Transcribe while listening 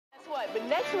But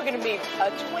next we're going to meet a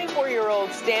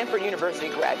 24-year-old Stanford University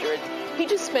graduate. He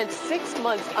just spent 6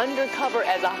 months undercover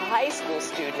as a high school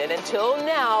student, and until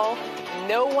now,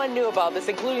 no one knew about this,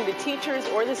 including the teachers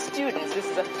or the students. This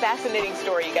is a fascinating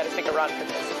story. You got to stick around for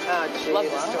this. Oh, geez. Love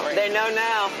this story. They know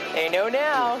now. They know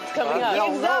now. It's coming up.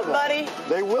 Heads up, buddy.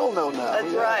 They will know now.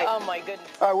 That's right. Oh, my goodness.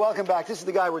 All right, welcome back. This is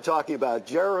the guy we're talking about,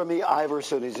 Jeremy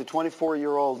Iversen. He's a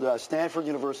 24-year-old Stanford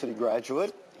University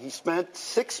graduate. He spent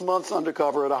 6 months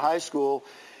undercover at a high school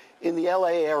in the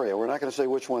L.A. area. We're not going to say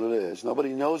which one it is.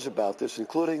 Nobody knows about this,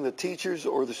 including the teachers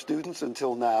or the students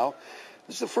until now.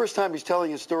 This is the first time he's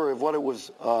telling a story of what it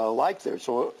was like there.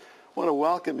 So I want to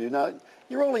welcome you. Now,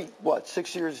 you're only, what,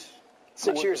 6 years?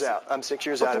 6 years out. I'm 6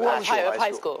 years out of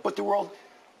high school. But the world,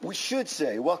 we should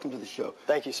say, welcome to the show.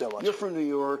 Thank you so much. You're from New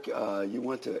York. You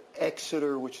went to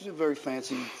Exeter, which is a very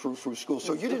fancy frou-frou school.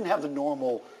 So you didn't have the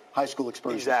normal high school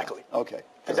experience. Exactly. Okay.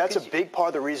 And that's a big part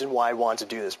of the reason why I wanted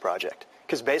to do this project.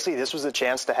 Because basically this was a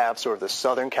chance to have sort of the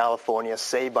Southern California,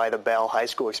 Saved by the Bell high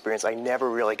school experience I never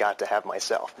really got to have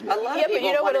myself. A lot of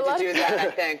people wanted to do that,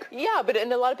 I think. Yeah, but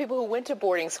and a lot of people who went to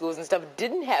boarding schools and stuff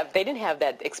didn't have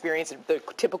that experience, the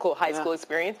typical high school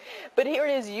experience. But here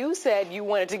it is, you said you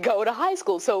wanted to go to high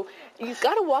school. So you've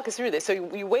got to walk us through this. So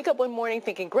you wake up one morning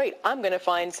thinking, great, I'm going to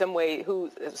find some way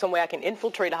I can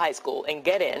infiltrate a high school and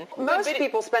get in. Most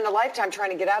people spend a lifetime trying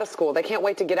to get out of school. They can't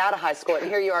wait to get out of high school. And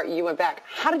here you are, you went back.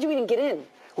 How did you even get in?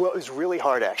 Well, it was really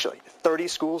hard, actually. 30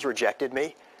 schools rejected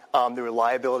me. There were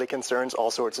liability concerns,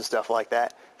 all sorts of stuff like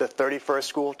that. The 31st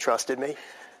school trusted me,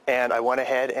 and I went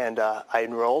ahead and I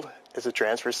enrolled as a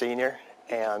transfer senior.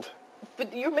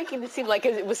 But you're making it seem like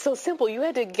it was so simple. You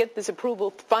had to get this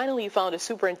approval. Finally, you found a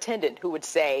superintendent who would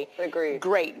say, agreed.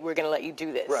 Great, we're going to let you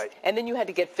do this. Right. And then you had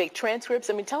to get fake transcripts.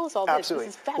 I mean, tell us all this. Absolutely.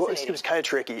 This is fascinating. Well, it was kind of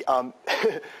tricky.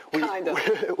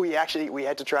 We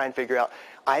had to try and figure out,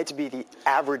 I had to be the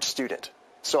average student.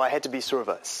 So I had to be sort of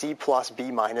a C plus,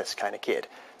 B minus kind of kid.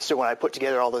 So when I put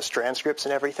together all those transcripts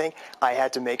and everything, I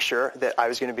had to make sure that I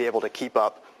was going to be able to keep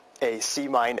up a C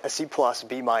plus,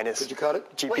 B minus. Did you cut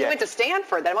it? GPA. Well, you went to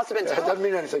Stanford. That must have been tough. That doesn't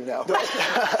mean anything now.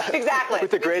 Exactly. With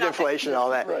the great inflation and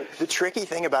all that. Right. The tricky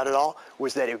thing about it all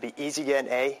was that it would be easy to get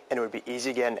an A and it would be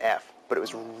easy to get an F. But it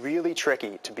was really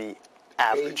tricky to be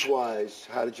average. Age-wise,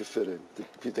 how did you fit in?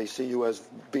 Did they see you as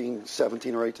being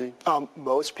 17 or 18?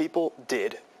 Most people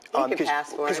did. You can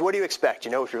pass for it. Because what do you expect?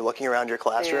 You know, if you're looking around your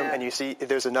classroom and you see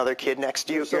there's another kid next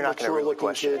to you, you're not going to really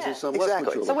question it.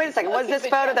 Exactly. So wait a second. What's this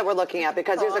photo that we're looking at?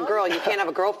 Because there's a girl. You can't have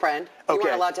a girlfriend. You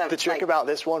weren't allowed to have, the trick about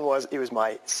this one was it was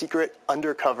my secret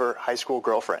undercover high school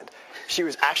girlfriend. She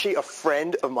was actually a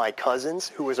friend of my cousin's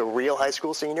who was a real high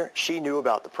school senior. She knew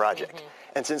about the project.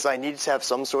 And since I needed to have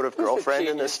some sort of girlfriend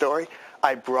in this story,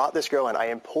 I brought this girl and I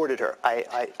imported her.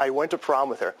 I went to prom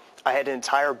with her. I had an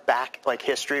entire back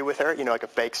history with her, like a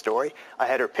fake story. I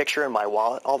had her picture in my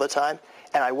wallet all the time,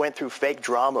 and I went through fake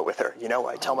drama with her.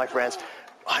 I tell my friends,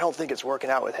 I don't think it's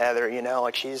working out with Heather.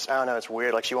 She's, I don't know, it's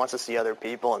weird. Like she wants to see other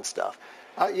people and stuff.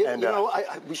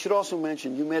 We should also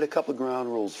mention you made a couple of ground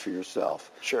rules for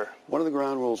yourself. Sure. One of the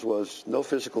ground rules was no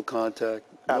physical contact,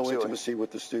 no intimacy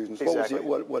with the students. Exactly.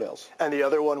 What else? And the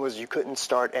other one was you couldn't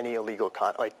start any illegal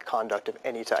conduct of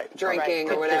any type.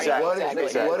 Drinking or whatever.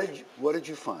 Exactly. What did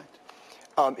you find?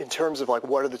 In terms of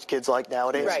what are the kids like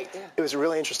nowadays? Right. It was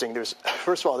really interesting.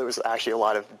 First of all, there was actually a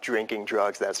lot of drinking,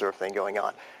 drugs, that sort of thing going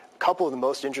on. A couple of the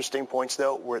most interesting points,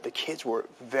 though, were the kids were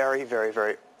very, very,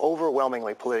 very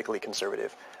overwhelmingly politically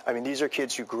conservative. I mean, these are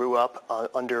kids who grew up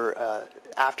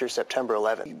after September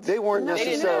 11th. They weren't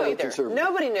necessarily conservative.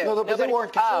 Nobody knew. No, but they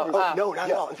weren't conservative. No, not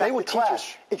at all. In fact, they would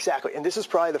clash. Exactly. And this is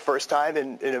probably the first time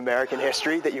in American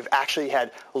history that you've actually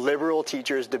had liberal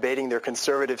teachers debating their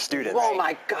conservative students. Oh,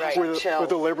 my gosh. Where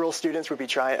the liberal students would be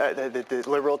trying, the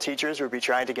liberal teachers would be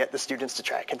trying to get the students to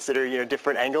try to consider,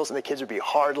 different angles, and the kids would be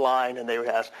hardline, and they would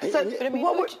have... So,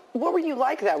 what were you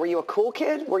like that? Were you a cool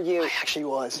kid? Were you... I actually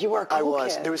was. You were a cool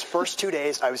kid. There was first 2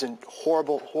 days, I was in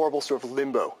horrible, horrible sort of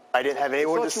limbo. I didn't have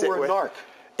anyone to sit with. You were a narc.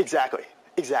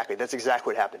 Exactly. That's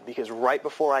exactly what happened. Because right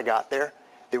before I got there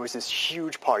was this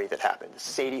huge party that happened, the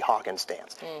Sadie Hawkins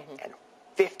dance. And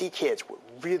 50 kids were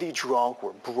really drunk,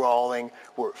 were brawling,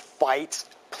 were fights.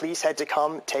 Police had to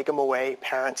come, take them away.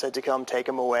 Parents had to come, take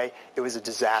them away. It was a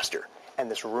disaster.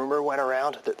 And this rumor went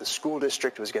around that the school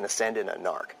district was going to send in a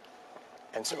narc.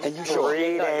 And so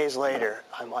 3 days later,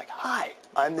 I'm like, hi,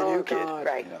 I'm the new kid.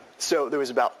 Right. Yeah. So there was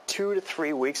about 2 to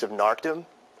 3 weeks of narcdom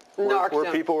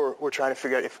where people were trying to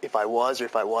figure out if I was or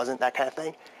if I wasn't, that kind of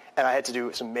thing. And I had to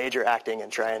do some major acting and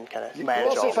try and kind of manage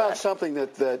all that. You also found something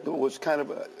that was kind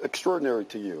of extraordinary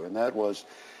to you, and that was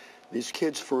these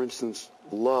kids, for instance,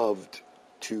 loved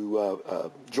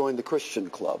join the Christian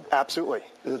club. Absolutely.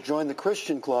 Join the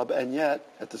Christian club, and yet,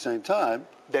 at the same time,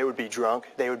 they would be drunk,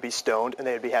 they would be stoned, and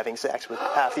they would be having sex with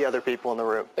half the other people in the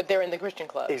room. But they're in the Christian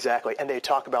club. Exactly. And they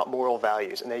talk about moral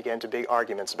values, and they get into big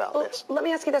arguments about this. Let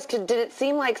me ask you this. Did it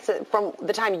seem like from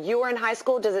the time you were in high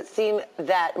school, does it seem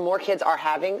that more kids are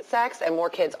having sex and more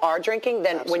kids are drinking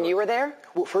than when you were there?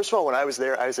 Well, first of all, when I was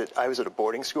there, I was at a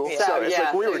boarding school. Yeah. So it's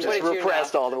like we were just What did you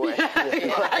repressed know? all the way.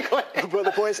 Exactly. But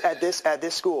the point is, at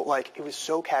this school, like, it was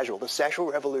so casual. The sexual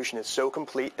revolution is so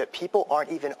complete that people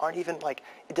aren't even like,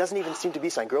 it doesn't even seem to be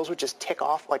something. Girls would just tick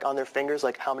off, like, on their fingers,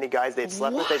 like, how many guys they'd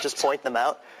slept with. They just point them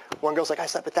out. One girl's like, I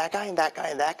slept with that guy and that guy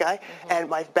and that guy, and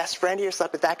my best friend here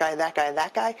slept with that guy and that guy and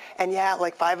that guy, and yeah,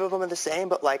 like 5 of them are the same,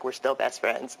 but like we're still best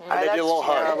friends. And they do a little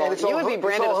hug. and it's You all, would be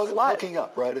branded it's all a slut. hooking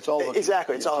up, right? It's all hooking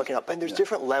Exactly, up. it's all hooking up, and there's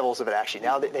different levels of it actually.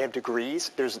 Now they have degrees.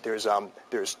 There's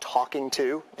talking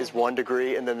to is 1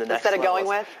 degree, and then the next Instead of level going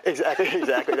with?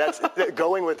 Exactly. That's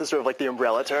going with is sort of like the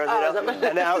umbrella term, you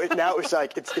know. And now it's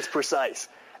like it's precise,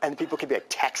 and people can be like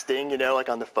texting, you know, like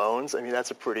on the phones. I mean,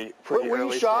 that's a pretty Were you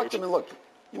early shocked? stage. I mean, look,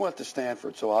 you went to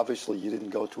Stanford, so obviously you didn't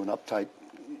go to an uptight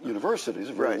university. It's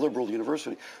a very Right. liberal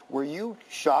university. Were you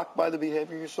shocked by the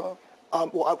behavior you saw?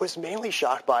 What I was mainly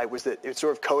shocked by was that it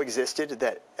sort of coexisted,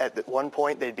 that at one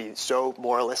point they'd be so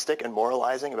moralistic and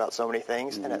moralizing about so many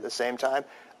things, and at the same time,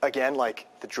 again, like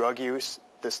the drug use,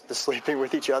 the sleeping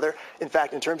with each other. In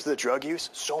fact, in terms of the drug use,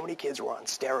 so many kids were on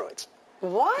steroids.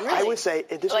 What? I would say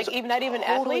this Like, was even not even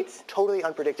totally, athletes? Totally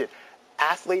unpredicted.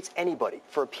 Athletes, anybody,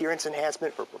 for appearance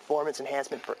enhancement, for performance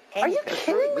enhancement, for Are you anything.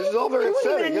 kidding me? This is all very You wouldn't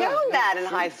upsetting, even have yeah. known that in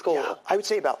high school. Yeah, I would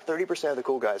say about 30% of the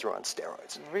cool guys were on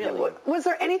steroids. Really? Was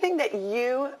there anything that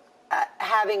you,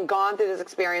 having gone through this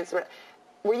experience,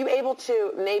 were you able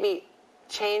to maybe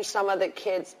change some of the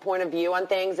kids' point of view on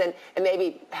things and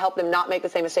maybe help them not make the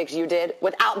same mistakes you did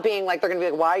without being like, they're going to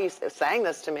be like, why are you saying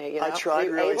this to me? You know? I tried Were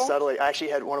you really able? subtly. I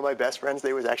actually had one of my best friends.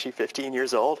 They was actually 15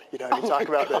 years old. You know, you talk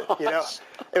about that. You know,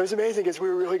 it was amazing because we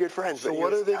were really good friends. So but he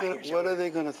what was are they 9 going? years What younger. are they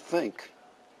going to think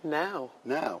No.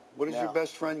 now? What is your Now.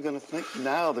 best friend going to think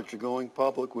now that you're going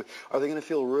public with? Are they going to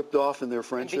feel ripped off in their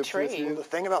friendships with betrayed. you? The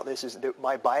thing about this is that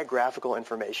my biographical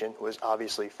information was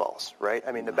obviously false, right?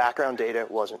 I mean, the background data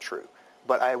wasn't true.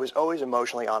 But I was always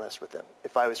emotionally honest with them.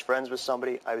 If I was friends with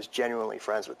somebody, I was genuinely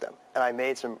friends with them. And I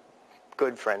made some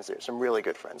good friends there, some really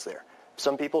good friends there.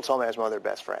 Some people told me I was one of their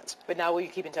best friends. But now will you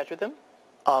keep in touch with them?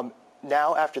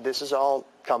 Now, after this has all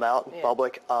come out in Yeah.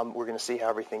 public, we're going to see how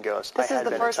everything goes. This I is had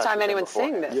the been in first touch time with them anyone's before.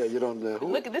 seeing this. Yeah, you don't.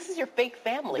 Look, this is your fake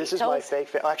family. This is Tell my us- fake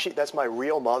Actually, that's my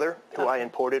real mother, who I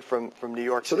imported from New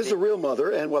York So City. this is a real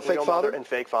mother and what? Real Fake father mother and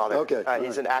fake father. Okay. all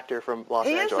He's right. an actor from Los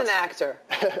He is Angeles. an actor.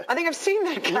 I think I've seen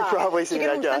that guy. You've probably seen Did you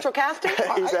get that him guy. Central Casting?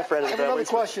 He's that friend I of have the another family.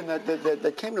 question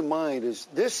that came to mind is,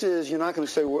 this is, you're not going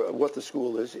to say what the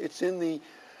school is. It's in the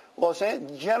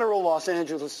general Los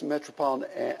Angeles metropolitan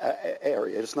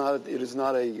area. It is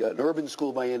not an urban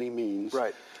school by any means.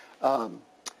 Right.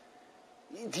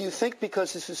 Do you think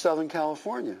because this is Southern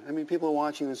California? I mean, people are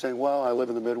watching and saying, well, I live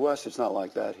in the Midwest. It's not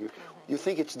like that here. Do you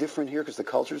think it's different here because the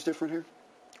culture is different here?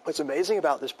 What's amazing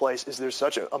about this place is there's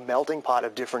such a melting pot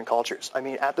of different cultures. I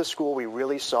mean, at the school, we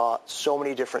really saw so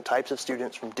many different types of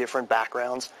students from different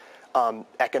backgrounds,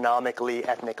 economically,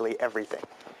 ethnically, everything.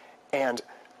 And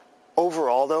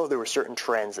overall, though, there were certain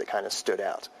trends that kind of stood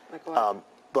out. Like what?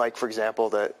 Like, for example,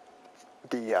 the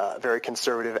very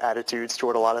conservative attitudes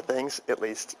toward a lot of things, at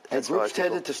least And as far groups as people-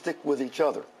 tended to stick with each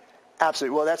other.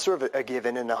 Absolutely. Well, that's sort of a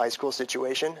given in the high school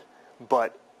situation.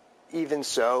 But even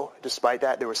so, despite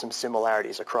that, there were some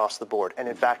similarities across the board. And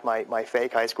in fact, my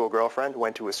fake high school girlfriend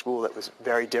went to a school that was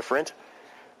very different.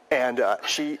 And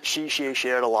she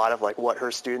shared a lot of like what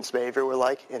her students' behavior were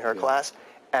like in her class.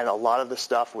 And a lot of the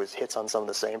stuff was hits on some of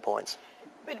the same points.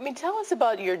 But, I mean, tell us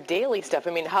about your daily stuff.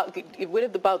 I mean, what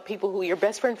about people who, your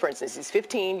best friend, for instance, he's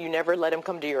 15, you never let him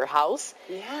come to your house?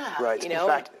 Yeah. Right. You know? In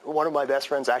fact, one of my best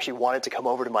friends actually wanted to come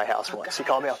over to my house once. He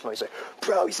called me up and he said,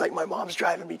 bro, he's like, my mom's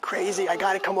driving me crazy. I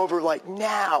got to come over like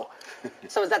now.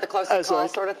 So is that the I closest was call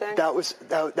like, sort of thing? That was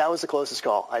the closest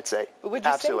call, I'd say. What would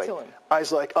you say Absolutely. to him? I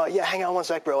was like, yeah, hang on one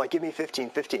sec, bro. Like, give me 15.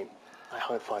 I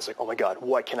hung up the phone. I was like, oh, my God,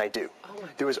 what can I do?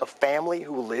 There was a family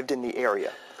who lived in the area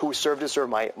who served as sort of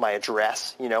my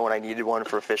address, you know, when I needed one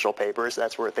for official papers.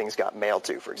 That's where things got mailed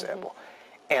to, for example.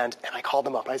 And I called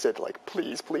them up. And I said, like,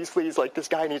 please, like, this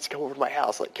guy needs to come over to my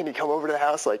house. Like, can he come over to the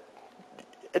house? Like,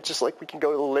 it's just like we can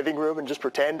go to the living room and just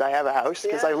pretend I have a house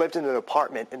because I lived in an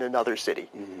apartment in another city.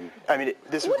 I mean,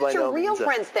 this was What by did your no real means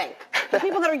friends think? The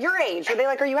people that are your age, are they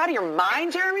like, are you out of your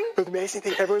mind, Jeremy? But the amazing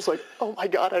thing, everyone's like, oh my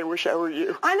God, I wish I were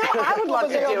you. I know, I would love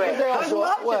to do it. I would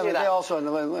love to do They that. also,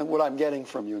 and what I'm getting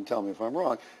from you, and tell me if I'm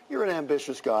wrong, you're an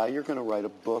ambitious guy. You're going to write a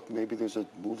book. Maybe there's a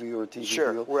movie or a TV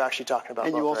Sure, deal. we're actually talking about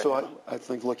and both you also, right now. I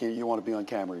think, looking at you want to be on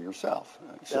camera yourself.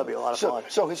 That'll be a lot of fun.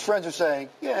 So his friends are saying,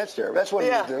 yeah, that's Jeremy. That's what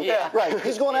Yeah, he would do. yeah. Right.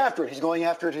 He's going after it. He's going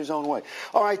after it his own way.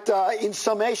 All right. In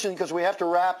summation, because we have to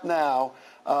wrap now,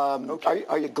 Okay.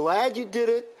 are you glad you did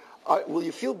it? Will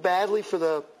you feel badly for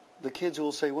the kids who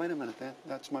will say, wait a minute,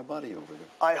 that's my buddy over there?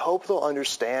 I hope they'll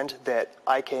understand that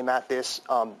I came at this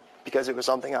because it was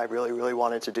something I really, really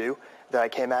wanted to do, that I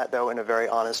came at, though, in a very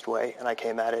honest way, and I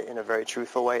came at it in a very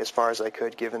truthful way as far as I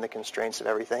could, given the constraints of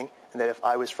everything, and that if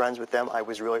I was friends with them, I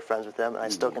was really friends with them, and I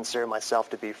still consider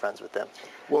myself to be friends with them.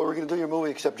 Well, we're going to do your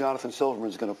movie, except Jonathan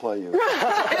Silverman's going to play you.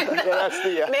 That's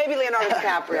the, Maybe Leonardo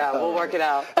DiCaprio. We'll work it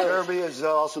out. Jeremy is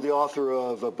also the author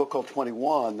of a book called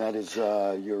 21. That is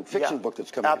your fiction book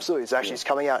that's coming out. Absolutely. It's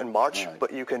coming out in March, Right.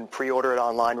 but you can pre-order it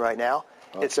online right now.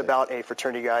 Okay. It's about a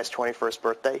fraternity guy's 21st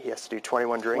birthday. He has to do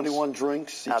 21 drinks. 21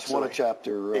 drinks, each Absolutely. one a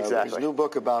chapter. Exactly. His new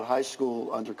book about high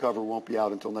school undercover won't be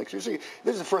out until next year. So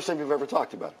this is the first time you've ever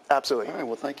talked about it. Absolutely. All right,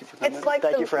 well, thank you for coming. It's like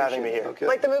Thank you for having me here. Okay.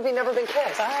 Like the movie Never Been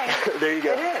Kissed. Bye. There you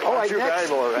go. It is. All right, Drew next,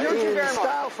 Barrymore, right? Drew in Barrymore.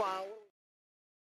 Style File.